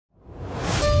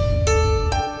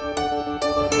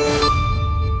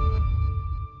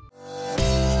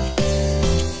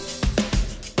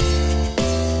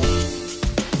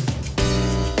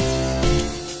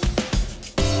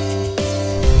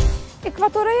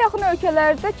yaxın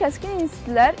ölkələrdə kəskin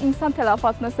istilər insan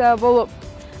tələfatına səbəb olub.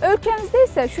 Ölkəmizdə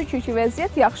isə şükür ki,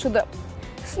 vəziyyət yaxşıdır.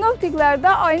 Sinoptiklər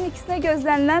də ayın 2-sinə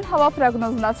gözlənilən hava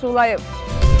proqnozunu açıqlayıb.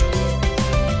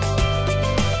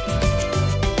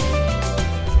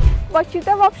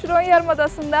 Bakıda və Abşeron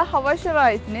yarımadasında hava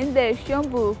şəraitinin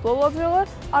dəyişkən buludlu olacağı,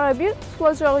 arabir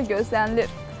tutulacağı gözlənilir.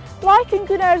 Lakin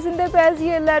gün ərzində bəzi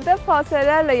yerlərdə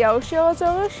fasilələrlə yağış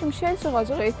yağacağı, şimşək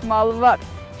çıxacağı ehtimalı var.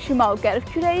 Şimal-qərb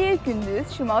küləyi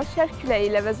gündüz şimal-şərq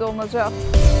küləyi ilə əvəz olunacaq.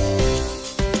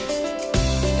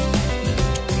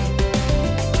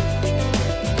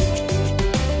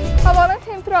 Havanın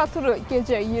temperaturu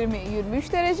gecə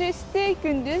 20-23 dərəcə isti,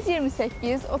 gündüz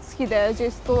 28-32 dərəcə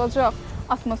isti olacaq.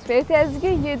 Atmosfer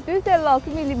təzyiqi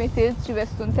 756 mm civə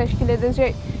sütunu təşkil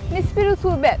edəcək. Nisbi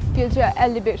rütubət gecə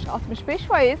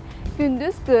 55-65%,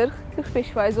 gündüz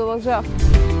 40-45% olacaq.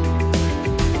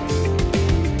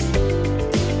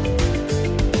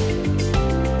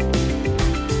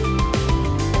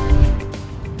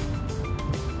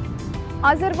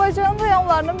 Azərbaycanın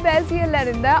rayonlarının bəzi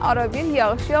yerlərində arabir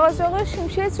yağış yağacağı,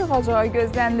 şimşək çıxacağı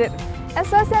gözlənilir.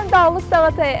 Əsasən dağlıq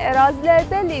dağətəyi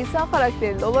ərazilərdə leysan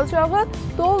xarakterli olacağı,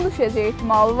 dolu düşəcək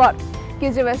ehtimalı var.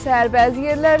 Gecə və səhər bəzi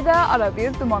yerlərdə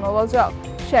arabir duman olacaq.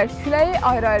 Şərq küləyi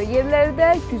ayrı-ayrı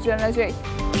yerlərdə güclənəcək.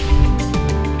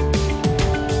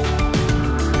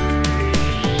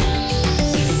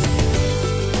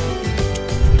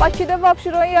 Bakıda və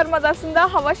Abşeron yarımadasında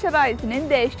hava şəraitinin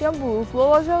dəyişkən buludlu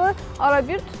olacağı,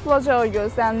 arabir tutulacağı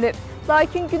gözlənilir.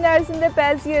 Lakin gün ərzində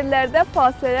bəzi yerlərdə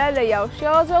fasilələrlə yağış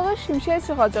yağacağı, şimşək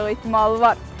çıxacağı ehtimalı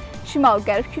var.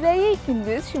 Şimal-qərb küləyi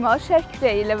gündüz şimal-şərq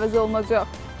küləyi ilə əvəz olunacaq.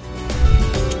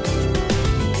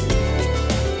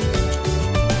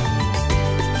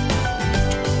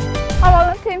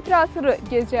 Havanın temperaturu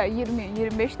gecə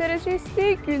 20-25 dərəcə isti,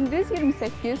 gündüz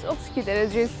 28-32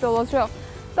 dərəcə isti olacaq.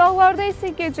 Dağlarda isə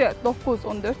gecə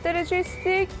 9-14 dərəcə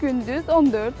isti, gündüz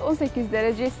 14-18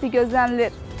 dərəcə isti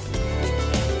gözlənilir.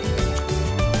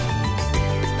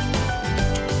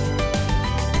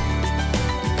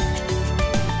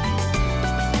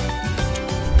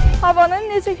 Havanın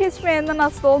necə keçməyindən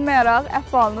asılı olmayaraq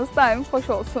əhvalınız daim xoş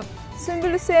olsun.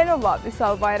 Sümbül Hüseynova,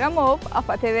 Vüsal Bayramov,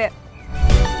 APA TV.